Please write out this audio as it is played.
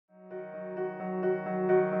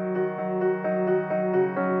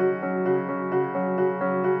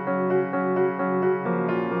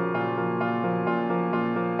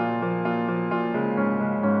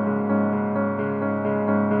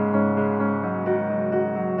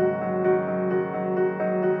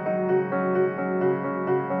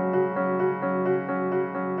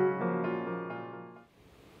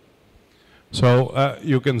So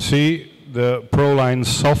you can see the ProLine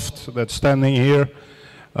Soft that's standing here.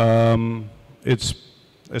 It's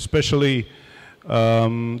especially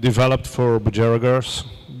developed for bujeragers.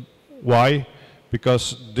 Why? Because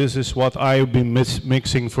this is what I've been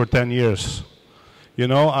mixing for 10 years. You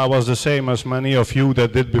know, I was the same as many of you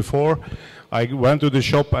that did before. I went to the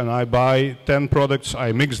shop and I buy 10 products,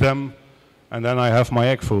 I mix them, and then I have my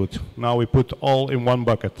egg food. Now we put all in one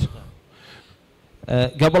bucket.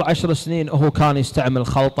 قبل 10 سنين هو كان يستعمل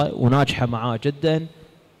خلطة وناجحة معاه جدا.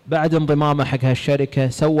 بعد انضمامه حق هالشركة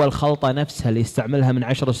سوى الخلطة نفسها اللي يستعملها من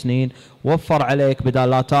 10 سنين، وفر عليك بدال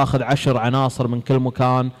لا تاخذ 10 عناصر من كل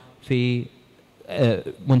مكان في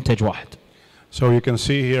منتج واحد. So you can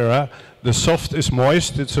see here, the soft is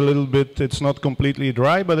moist. It's a little bit, it's not completely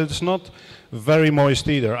dry, but it's not very moist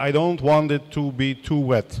either. I don't want it to be too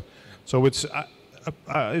wet. So it's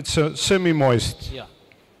a semi-moist. Yeah.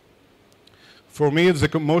 For me, it's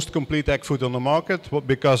the most complete egg food on the market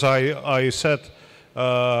because I said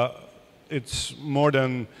it's more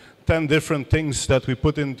than 10 different things that we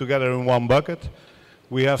put in together in one bucket.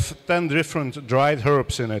 We have 10 different dried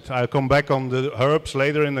herbs in it. I'll come back on the herbs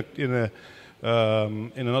later in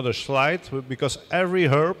another slide, because every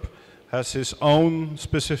herb has his own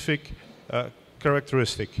specific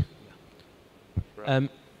characteristic.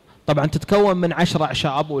 طبعا تتكون من 10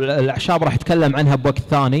 أعشاب، والأعشاب راح أتكلم عنها بوقت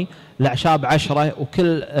ثاني. الأعشاب 10،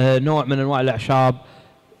 وكل نوع من أنواع الأعشاب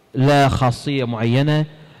له خاصية معينة.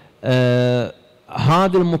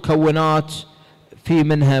 هذه المكونات في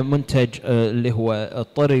منها منتج اللي هو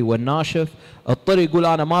الطري والناشف. الطري يقول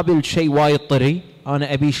أنا ما أبي الشيء وايد طري،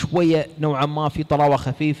 أنا أبي شوية نوعا ما في طراوة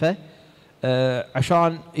خفيفة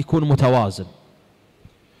عشان يكون متوازن.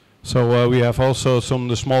 So we have also some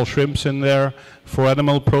the small shrimps in there for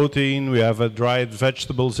animal protein. We have dried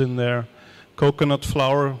vegetables in there. Coconut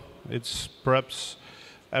flour. It's perhaps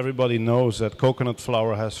everybody knows that coconut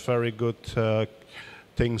flour has very good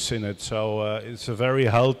things in it. So it's a very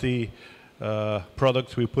healthy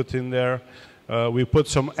product we put in there. We put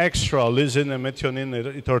some extra lysine and methionine.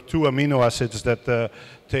 It are 2 amino acids that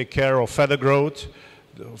take care of feather growth,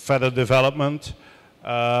 feather development.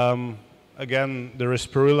 Again, there is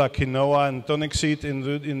spirula, quinoa, and tonic seed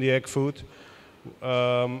in the egg food,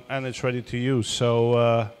 and it's ready to use. So,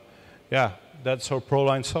 yeah, that's our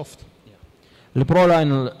ProLine Soft.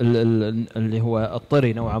 البرولاين اللي هو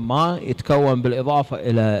الطري نوعا ما يتكون بالإضافة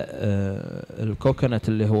إلى الكوكونات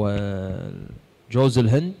اللي هو جوز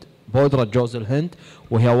الهند، بودرة جوز الهند،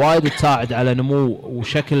 وهي وايد تساعد على نمو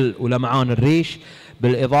وشكل ولمعان الريش،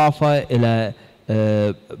 بالإضافة إلى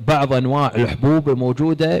بعض أنواع الحبوب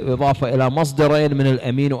الموجودة، إضافة إلى مصدرين من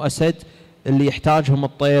الأمينو أسيد اللي يحتاجهم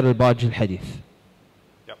الطير الباجي الحديث.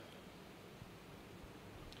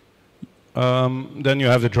 Then you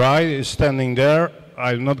have the dry is standing there.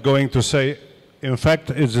 I'm not going to say, in fact,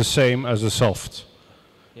 it's the same as the soft.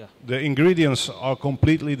 Yeah. The ingredients are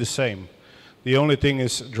completely the same. The only thing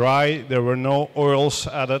is dry. There were no oils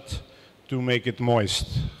added to make it moist.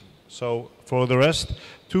 So for the rest,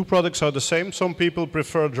 2 products are the same. Some people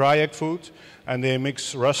prefer dry egg food and they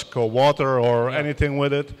mix rusk or water or anything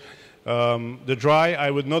with it. The dry, I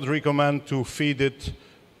would not recommend to feed it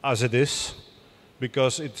as it is,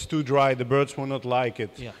 because it's too dry, the birds will not like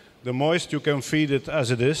it. Yeah. The moist, you can feed it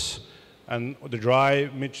as it is, and the dry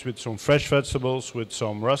mixed with some fresh vegetables, with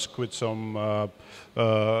some rusk, with some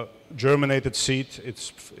germinated seed,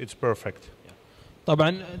 it's perfect.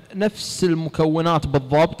 طبعا نفس المكونات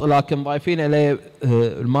بالضبط، لكن ضايفين عليه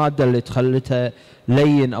المادة اللي تخلته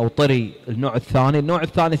لين أو طري. النوع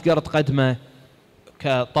الثاني تقدر تقدمه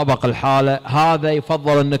كطبق الحالة. هذا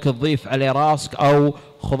يفضل أنك تضيف عليه راسك أو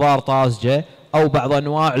خضار طازجة أو بعض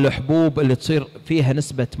أنواع الحبوب اللي تصير فيها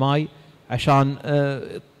نسبة ماء عشان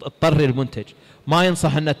تطري المنتج. ما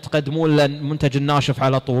ينصح أن تقدمون له المنتج الناشف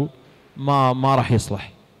على طول، ما راح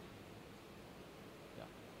يصلح.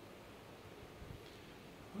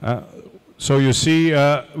 So you see,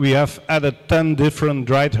 we have added 10 different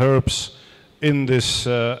dried herbs in this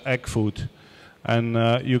egg food, and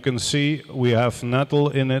you can see we have nettle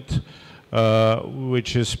in it,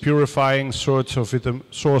 which is purifying source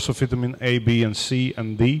of vitamin A, B, and C,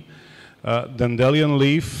 and D. Dandelion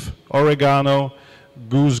leaf, oregano,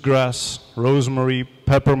 goosegrass, rosemary,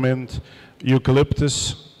 peppermint, eucalyptus,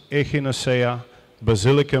 echinacea,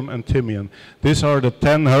 basilicum, and thymian. These are the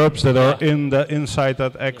 10 herbs that are inside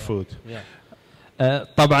that egg food.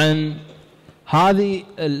 طبعا هذه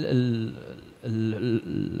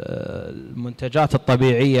المنتجات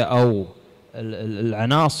الطبيعية أو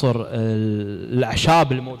العناصر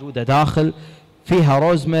الأعشاب الموجودة داخل، فيها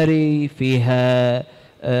روزماري، فيها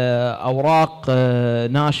أوراق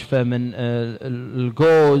ناشفة من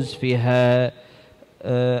الجوز، فيها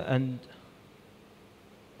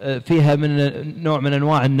فيها من نوع من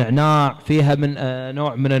أنواع النعناع، فيها من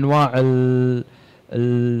نوع من أنواع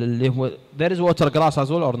اللي هو there is water grass as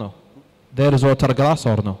well or no? There is water grass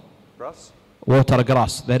or no? Grass? Water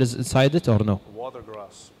grass. There is inside it or no? Water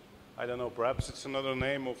grass. I don't know. Perhaps it's another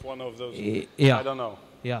name of one of those. Yeah. I don't know.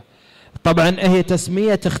 Yeah. طبعا هي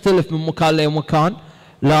تسمية تختلف من مكان لمكان،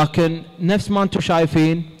 لكن نفس ما انتم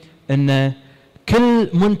شايفين ان كل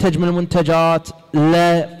منتج من المنتجات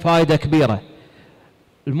له فائدة كبيرة.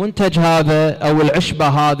 المنتج هذا او العشبة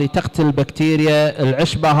هذه تقتل البكتيريا،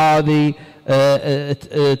 العشبة هذه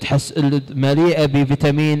مليئة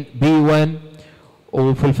بفيتامين B1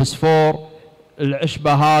 وفي الفسفور،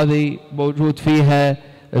 العشبة هذه موجود فيها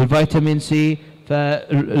الفيتامين سي،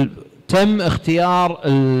 فتم اختيار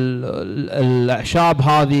الأعشاب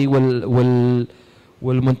هذه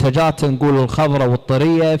والمنتجات نقول الخضراء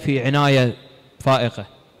والطرية في عناية فائقة.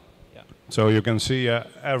 So you can see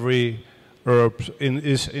every herb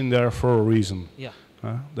is in there for a reason. Yeah.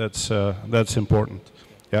 That's important.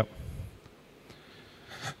 Yeah.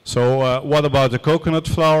 So what about the coconut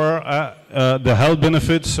flour? The health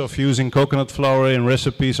benefits of using coconut flour in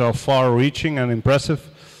recipes are far-reaching and impressive.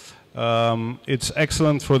 It's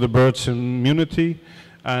excellent for the bird's immunity,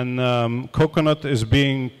 and coconut is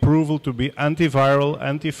being proven to be antiviral,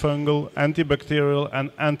 antifungal, antibacterial, and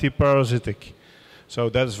antiparasitic. So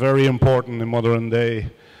that's very important in modern day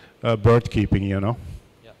bird keeping, you know.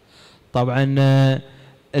 طبعا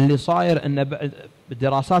اللي صاير ان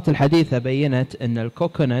الدراسات الحديثة بينت ان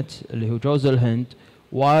الكوكونات اللي هو جوز الهند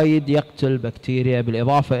وايد يقتل بكتيريا،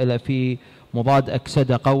 بالاضافة الى في مضاد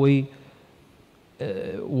اكسدة قوي،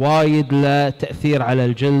 وايد له تأثير على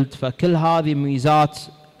الجلد. فكل هذه ميزات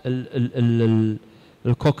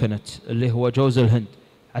الكوكونات اللي هو جوز الهند،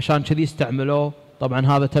 عشان كذي استعملوه. طبعا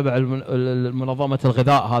هذا تبع منظمة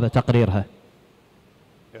الغذاء، هذا تقريرها.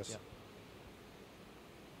 Yes.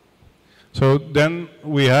 So then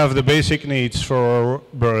we have the basic needs for our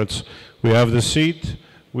birds. We have the seed,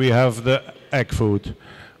 we have the egg food,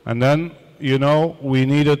 and then, you know, we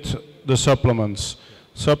needed the supplements.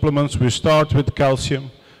 Supplements, we start with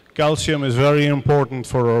calcium. Calcium is very important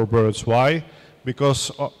for our birds. Why?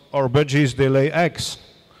 Because our veggies, they lay eggs.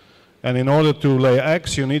 And in order to lay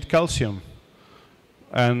eggs, you need calcium.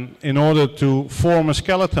 And in order to form a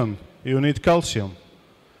skeleton, you need calcium.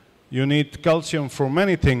 You need calcium for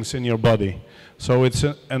many things in your body. So it's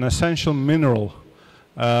an essential mineral.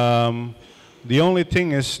 The only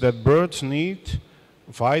thing is that birds need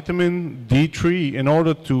vitamin D3 in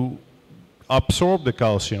order to absorb the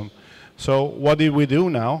calcium. So what we do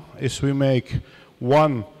now is we make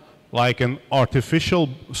one like an artificial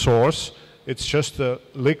source. It's just a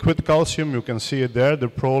liquid calcium. You can see it there, the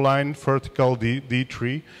Proline vertical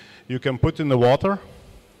D3. You can put in the water.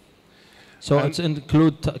 So it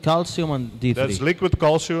includes calcium and D3. That's liquid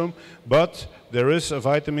calcium, but there is a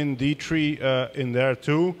vitamin D3 in there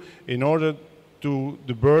too, in order to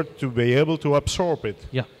the bird to be able to absorb it.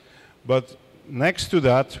 Yeah. But next to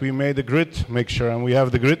that, we made a grit mixture, and we have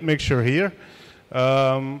the grit mixture here.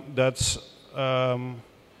 That's a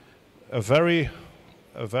very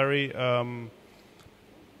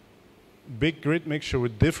big grit mixture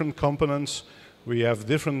with different components. We have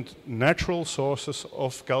different natural sources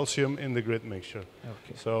of calcium in the grit mixture.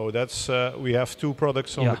 Okay. So that's we have two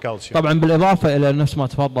products on the calcium. طبعا بالإضافة إلى نفس ما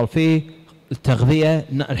تفضل فيه التغذية،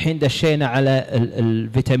 الحين دشينا على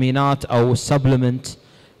الفيتامينات أو السبلمنت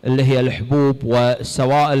اللي هي الحبوب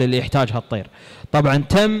والسوائل اللي يحتاجها الطير. طبعا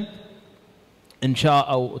تم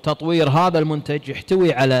إنشاء أو تطوير هذا المنتج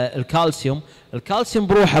يحتوي على الكالسيوم. الكالسيوم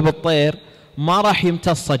بروحه بالطير ما راح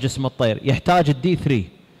يمتص جسم الطير، يحتاج الدي 3.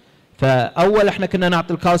 فأول احنا كنا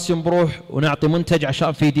نعطي الكالسيوم بروح ونعطي منتج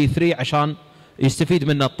عشان في دي 3 عشان يستفيد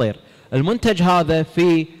منه الطير. المنتج هذا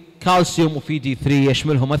فيه كالسيوم وفيه دي 3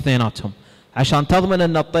 يشملهم اثنيناتهم عشان تضمن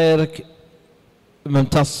ان الطير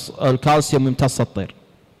ممتص الكالسيوم يمتص الطير.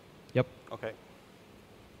 Yep. Okay.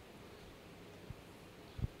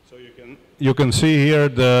 So you can see here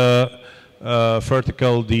the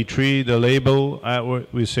vertical D3, the label.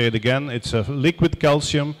 We say it again. It's a liquid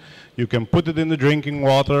calcium. You can put it in the drinking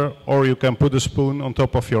water, or you can put a spoon on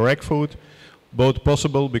top of your egg food. Both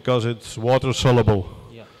possible because it's water soluble.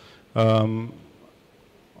 Yeah.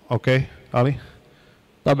 Okay, Ali?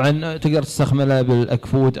 طبعا تقدر تستخدمه بالأج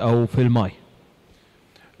فود أو في الماء.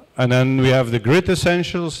 And then we have the grit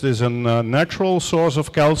essentials. There's a natural source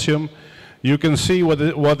of calcium. You can see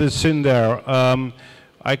what is in there.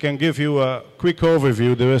 I can give you a quick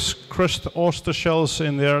overview. There is crushed oyster shells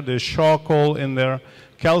in there. There's charcoal in there.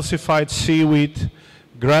 Calcified seaweed,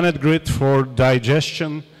 granite grit for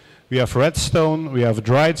digestion, we have redstone, we have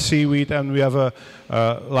dried seaweed, and we have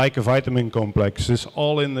like a vitamin complex. It's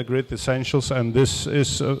all in the grit essentials, and this is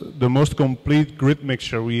the most complete grit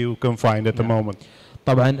mixture you can find at the moment.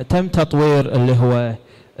 طبعا تم تطوير اللي هو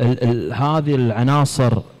هذه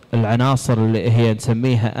العناصر اللي هي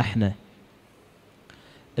نسميها احنا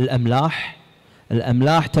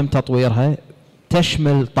الأملاح تم تطويرها،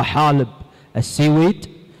 تشمل طحالب السيويد،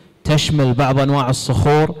 تشمل بعض أنواع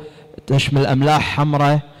الصخور، تشمل أملاح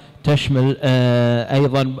حمراء، تشمل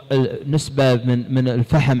أيضا نسبة من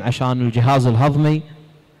الفحم عشان الجهاز الهضمي،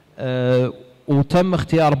 وتم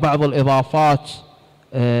اختيار بعض الإضافات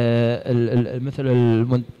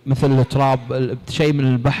مثل التراب، شيء من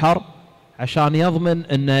البحر، عشان يضمن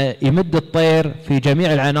أنه يمد الطير في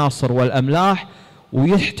جميع العناصر والأملاح،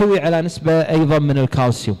 ويحتوي على نسبة أيضا من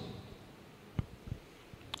الكالسيوم.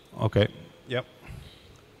 Okay. Yep.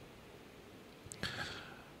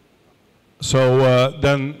 So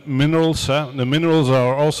then minerals. The minerals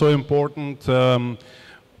are also important.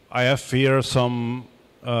 I have here some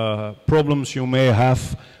problems you may have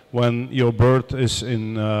when your bird is in.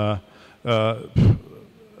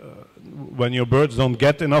 When your birds don't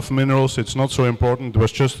get enough minerals, it's not so important. It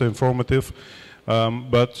was just informative.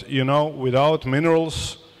 But you know, without minerals,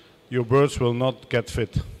 your birds will not get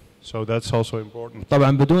fit. So that's also important.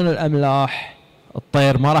 طبعا بدون الأملاح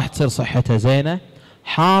الطير ما راح تصير صحته زينة.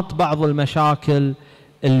 حاط بعض المشاكل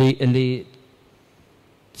اللي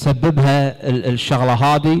تسببها الشغلة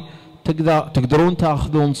هذه، تقدرون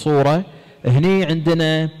تاخذون صورة. هني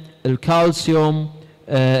عندنا الكالسيوم،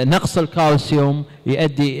 نقص الكالسيوم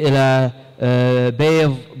يؤدي إلى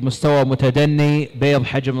بيض مستوى متدني، بيض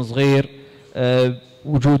حجم صغير،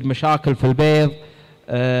 وجود مشاكل في البيض.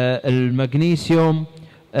 المغنيسيوم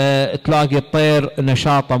تلاقي الطير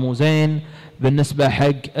نشاطه مو زين. بالنسبة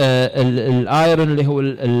حق الايرون اللي هو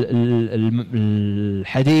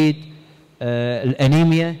الحديد،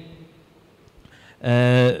 الانيميا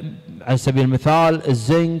على سبيل المثال،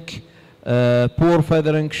 الزنك، بور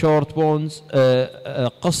فيذرنج، شورت بونز،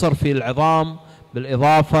 قصر في العظام،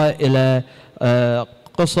 بالإضافة إلى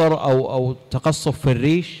قصر أو تقصف في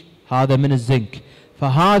الريش، هذا من الزنك.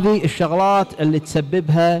 فهذه الشغلات اللي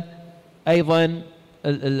تسببها أيضا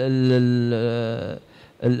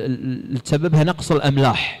اللي تسببها نقص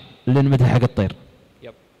الأملاح اللي نمدها حق الطير.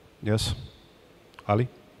 Yes. Ali?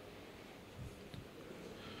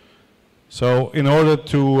 So in order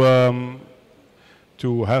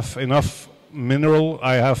to have enough mineral,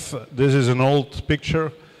 I have, this is an old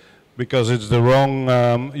picture because it's the wrong,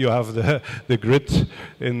 you have the grid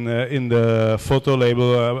in the photo label,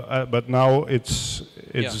 but now it's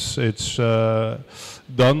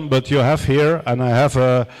done. But you have here, and I have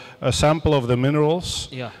a sample of the minerals.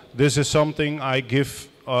 Yeah. This is something I give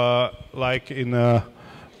like in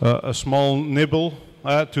a small nibble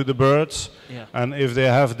to the birds. Yeah. And if they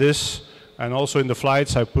have this, and also in the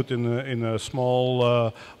flights I put in a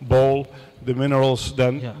small bowl the minerals,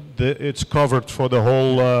 then it's covered for the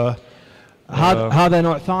whole. هذا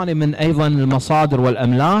نوع ثاني من أيضا المصادر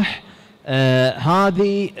والأملاح.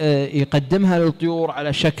 هذه يقدمها للطيور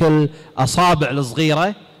على شكل أصابع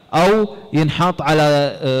الصغيرة، أو ينحط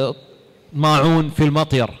على ماعون في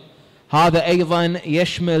المطير. هذا أيضا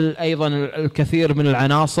يشمل أيضا الكثير من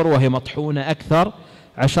العناصر، وهي مطحونة أكثر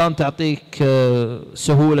عشان تعطيك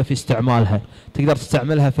سهولة في استعمالها. تقدر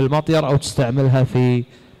تستعملها في المطير أو تستعملها في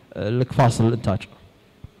الأقفاص الإنتاج.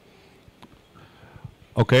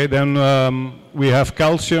 Okay, then we have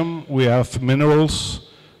calcium, we have minerals.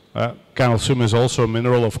 Calcium is also a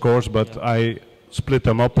mineral, of course, but I split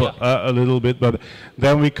them up a little bit. But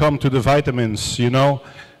then we come to the vitamins, you know,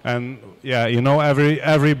 and yeah, you know,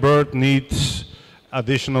 every bird needs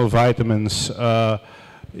additional vitamins.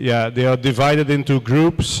 Yeah, they are divided into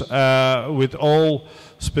groups with all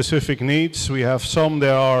specific needs. We have some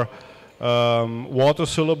that are water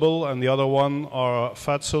soluble, and the other one are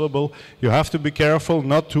fat soluble. You have to be careful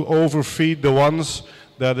not to overfeed the ones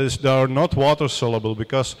that are not water soluble,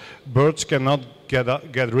 because birds cannot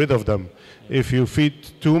get rid of them. If you feed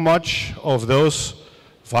too much of those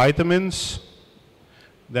vitamins,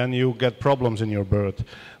 then you get problems in your bird.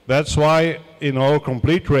 That's why in our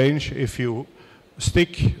complete range, if you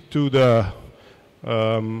stick to the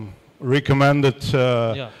recommended,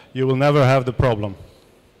 you will never have the problem.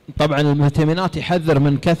 طبعا الفيتامينات يحذر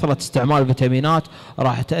من كثرة استعمال الفيتامينات،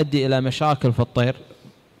 راح تؤدي إلى مشاكل في الطير.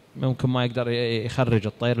 ممكن ما يقدر يخرج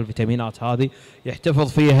الطير الفيتامينات هذه،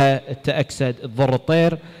 يحتفظ فيها التأكسد تضر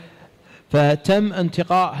الطير. فتم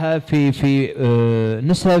انتقائها في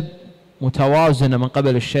نسب متوازنة من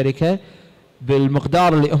قبل الشركة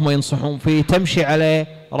بالمقدار اللي هم ينصحون فيه، تمشي عليه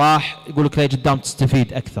راح يقول لك قدام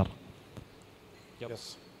تستفيد اكثر.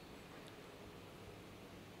 Yes.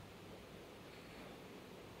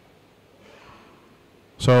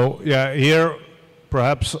 So yeah, here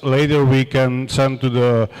perhaps later we can send to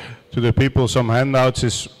the people some handouts.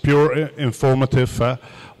 It's pure informative.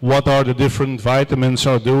 What are the different vitamins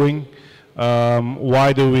are doing?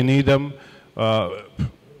 Why do we need them?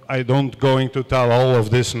 I don't going to tell all of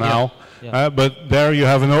this now. Yeah. But there you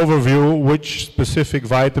have an overview which specific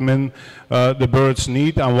vitamin the birds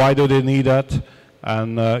need and why do they need that.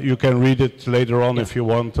 And you can read it later on if you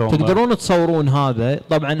want. تقدرون تصورون هذا.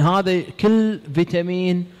 طبعا هذا كل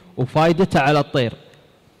فيتامين وفائدته على الطير.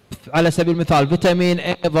 على سبيل المثال فيتامين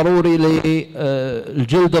A ضروري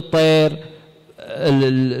للجلد الطير،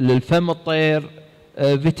 للفم الطير.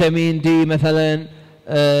 فيتامين دي مثلا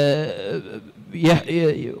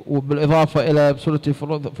وبالإضافة إلى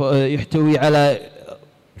يحتوي على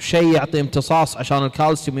شيء يعطي امتصاص عشان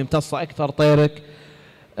الكالسيوم يمتص أكثر طيرك.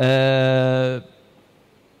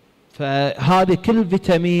 فهذه كل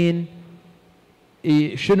فيتامين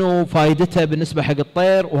شنو فائدتها بالنسبة حق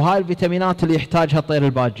الطير، وهاي الفيتامينات اللي يحتاجها الطير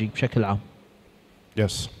الباجي بشكل عام.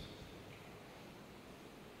 Yes.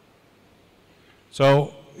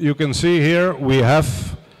 So you can see here we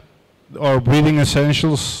have our breeding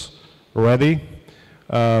essentials ready.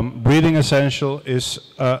 Breeding essential is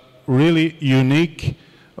a really unique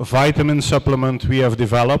vitamin supplement we have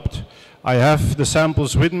developed. I have the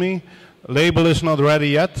samples with me. Label is not ready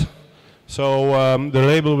yet, so the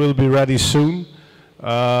label will be ready soon.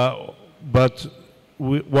 But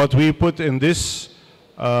what we put in this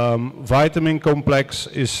vitamin complex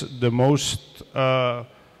is the most,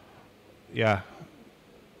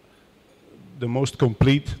 the most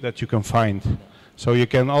complete that you can find. So you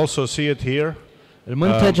can also see it here.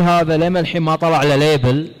 المنتج هذا لما الحين ما طلع له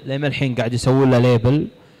ليبل، لما الحين قاعد يسوون له ليبل.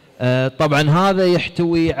 طبعا هذا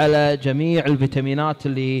يحتوي على جميع الفيتامينات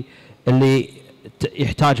اللي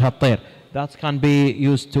يحتاجها الطير. That can be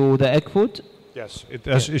used to the egg food. Yes,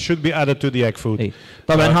 it should be added to the egg food.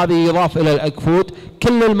 طبعا هذه يضاف الى الاج فود.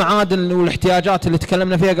 كل المعادن والاحتياجات اللي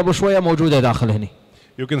تكلمنا فيها قبل شويه موجوده داخل هنا.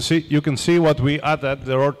 You can see what we added.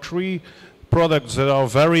 There are 3 products that are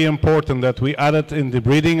very important that we added in the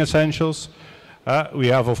breeding essentials. We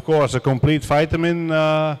have, of course, a complete vitamin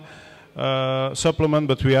supplement,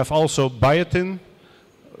 but we have also biotin.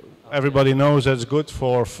 Everybody knows that's good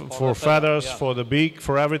for feathers, for the beak,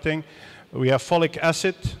 for everything. We have folic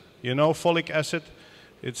acid. You know folic acid?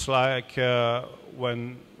 It's like when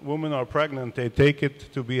women are pregnant, they take it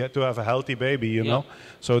to have a healthy baby, you know.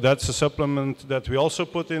 So that's a supplement that we also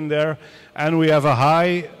put in there, and we have a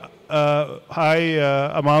high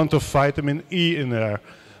amount of vitamin E in there,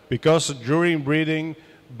 because during breeding,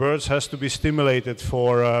 birds has to be stimulated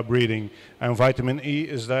for breeding, and vitamin E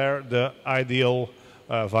is there, the ideal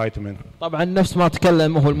vitamin. طبعا نفس ما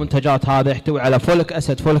تكلم هو المنتجات هذا يحتوي على فوليك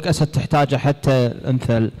اسيد. فوليك اسيد تحتاجه حتى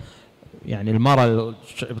مثل يعني المرأة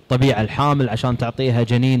بالطبيعة الحامل عشان تعطيها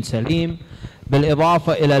جنين سليم،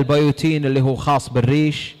 بالإضافة إلى البيوتين اللي هو خاص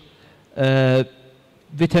بالريش.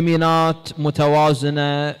 فيتامينات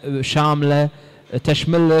متوازنة شاملة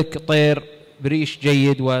تشمل لك طير بريش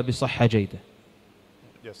جيد وبصحة جيدة.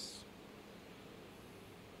 Yes.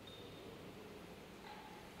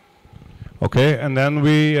 Okay, and then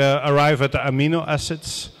we arrive at the amino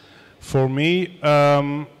acids. For me,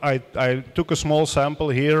 I took a small sample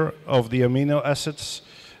here of the amino acids.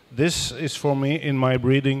 This is for me in my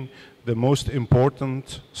breeding the most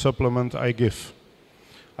important supplement I give.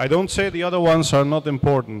 I don't say the other ones are not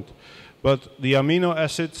important, but the amino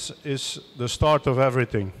acids is the start of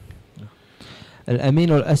everything.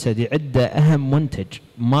 الامينو الاسد يعده اهم منتج،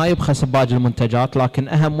 ما يبخس بباقي المنتجات، لكن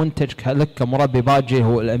اهم منتج لك كمربي باجي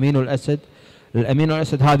هو الامينو الاسد. الامينو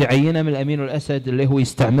الاسد هذه عينه من الامينو الاسد اللي هو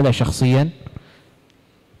يستعمله شخصيا.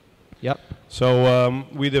 Yep. So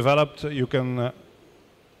we developed. You can.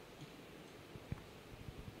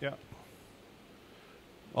 Yeah.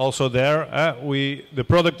 Also there, the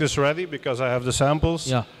product is ready because I have the samples.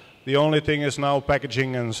 Yeah. The only thing is now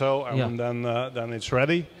packaging and so, and then it's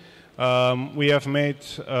ready. We have made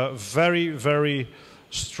a very, very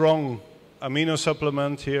strong amino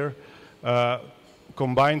supplement here,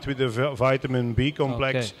 combined with the vitamin B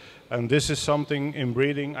complex. Okay. And this is something in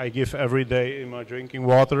breeding I give every day in my drinking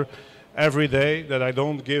water. Every day that I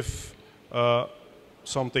don't give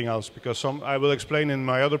something else, because I will explain in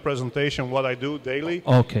my other presentation what I do daily.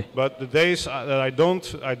 Okay. But the days that I don't,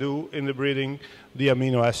 I do in the breeding the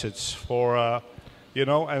amino acids for, you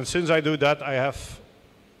know, and since I do that, I have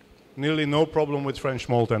nearly no problem with French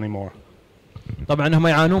molt anymore. طبعا هم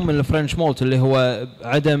يعانون من الفرنش مولت اللي هو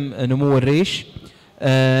عدم نمو الريش.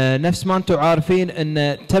 نفس ما انتم عارفين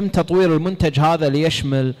ان تم تطوير المنتج هذا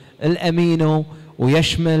ليشمل الامينو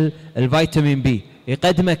ويشمل الفيتامين بي،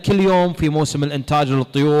 يقدمه كل يوم في موسم الانتاج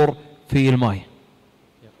للطيور في الماء.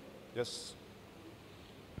 Yes.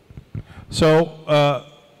 So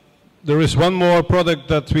there is one more product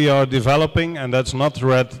that we are developing, and that's not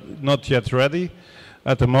yet ready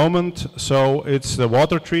at the moment. So it's the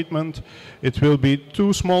water treatment. It will be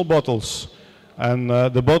 2 small bottles, and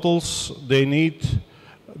the bottles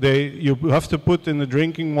you have to put in the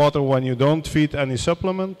drinking water when you don't feed any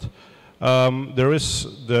supplement. There is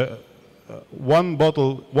the one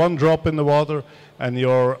bottle, 1 drop in the water, and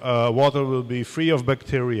your water will be free of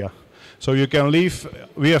bacteria. So you can leave.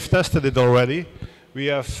 We have tested it already. We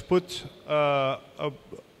have put a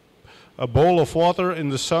bowl of water in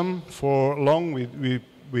the sun for long.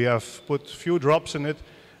 We have put few drops in it,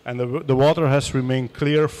 and the water has remained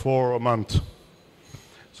clear for a month.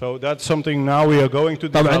 So that's something now we are going to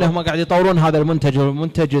develop. طبعا هم قاعد يطورون هذا المنتج،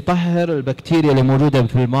 والمنتج يطهر البكتيريا اللي موجوده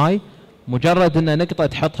في الماء. مجرد ان نقطه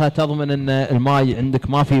تحطها تضمن ان الماء عندك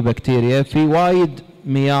ما في بكتيريا. في وايد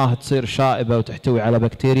مياه تصير شائبه وتحتوي على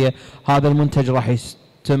بكتيريا. هذا المنتج راح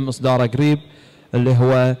يتم اصداره قريب، اللي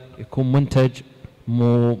هو يكون منتج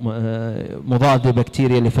مضاد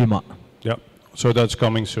للبكتيريا اللي في الماء. Yeah, so that's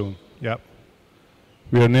coming soon. Yeah,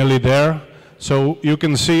 we are nearly there. So you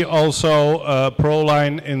can see also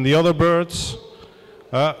Proline in the other birds.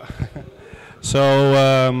 So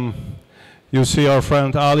you see our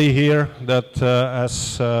friend Ali here that has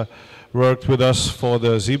worked with us for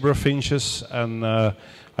the zebra finches, and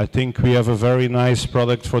I think we have a very nice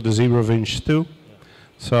product for the zebra finch too.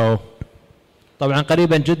 So طبعا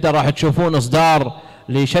قريبا جدا راح تشوفون اصدار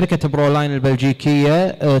لشركه برولاين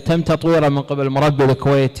البلجيكيه تم تطويره من قبل المربي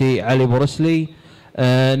الكويتي علي بورسلي.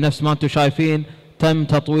 نفس ما انتم شايفين تم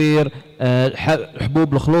تطوير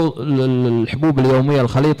الحبوب اليوميه،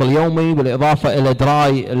 الخليط اليومي، بالاضافه الى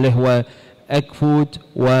دراي اللي هو اك فود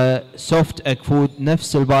وسوفت اك فود،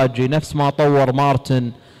 نفس الباجي، نفس ما طور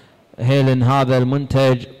مارتن هيلن هذا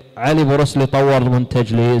المنتج، علي بورسلي طور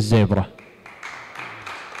منتج للزيبرا.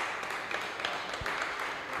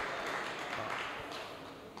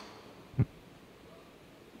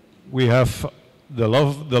 We have the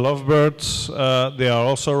lovebirds. They are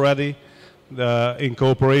also ready. In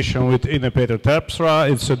cooperation with Innovator Terpstra.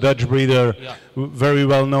 It's a Dutch breeder, very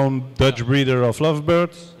well-known Dutch breeder of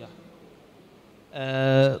lovebirds.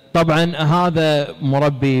 طبعا هذا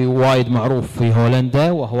مربي وايد معروف في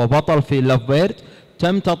هولندا وهو بطل في اللوفبيرد.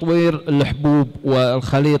 تم تطوير الحبوب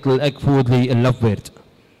والخليط للأكفود لللوفبيرد.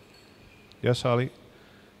 Yes, Ali.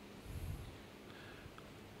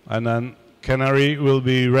 And then Canary will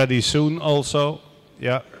be ready soon also.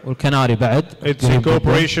 Yeah. والكناري بعد. It's in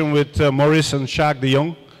cooperation with Maurice and Jacques de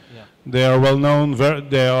Jong. Yeah. They are well known.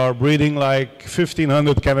 They are breeding like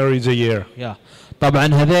 1,500 canaries a year. Yeah.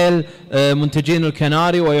 طبعا هذيل منتجين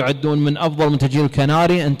الكناري ويعدون من افضل منتجين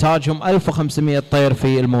الكناري، انتاجهم 1500 طير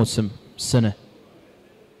في الموسم السنه.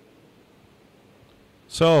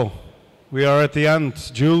 So we are at the end.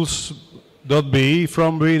 Jules.be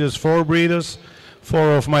from breeders for breeders.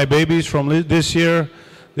 4 of my babies from this year.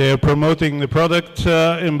 They are promoting the product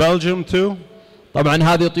in Belgium too. طبعا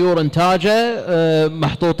هذه طيور انتاجه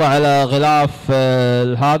محطوطه على غلاف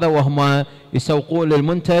هذا، وهم يسوقون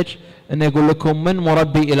للمنتج، انه يقول لكم من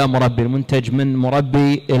مربي الى مربي، المنتج من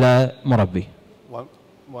مربي الى مربي.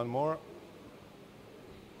 One more.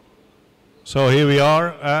 So here we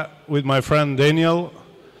are with my friend Daniel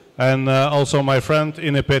and also my friend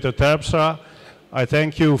Peter Terpstra. I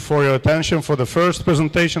thank you for your attention for the first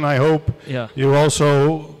presentation. I hope you're also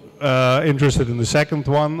interested in the second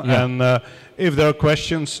one. Yeah. And if there are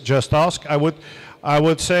questions, just ask. I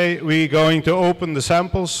would say we're going to open the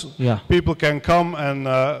samples. Yeah. People can come and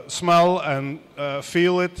smell and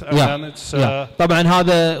feel it, and then it's. طبعا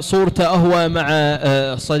هذا صورته هو مع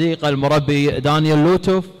صديقه المربي دانيال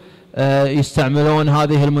لوتوف، يستعملون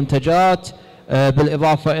هذه المنتجات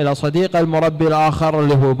بالاضافه الى صديقه المربي الاخر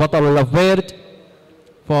اللي هو بطل اللوفبيرد،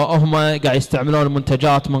 فهم قاعد يستعملون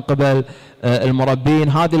المنتجات من قبل المربين.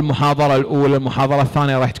 هذه المحاضرة الأولى. المحاضرة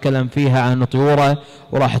الثانية راح أتكلم فيها عن طيورة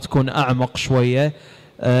وراح تكون أعمق شوية.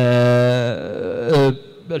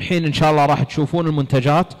 الحين إن شاء الله راح تشوفون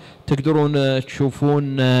المنتجات، تقدرون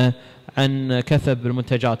تشوفون عن كثب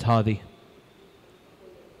المنتجات هذه.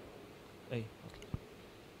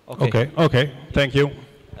 Okay. Thank you.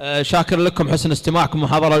 شاكر لكم حسن استماعكم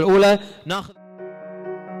المحاضرة الأولى. ناخذ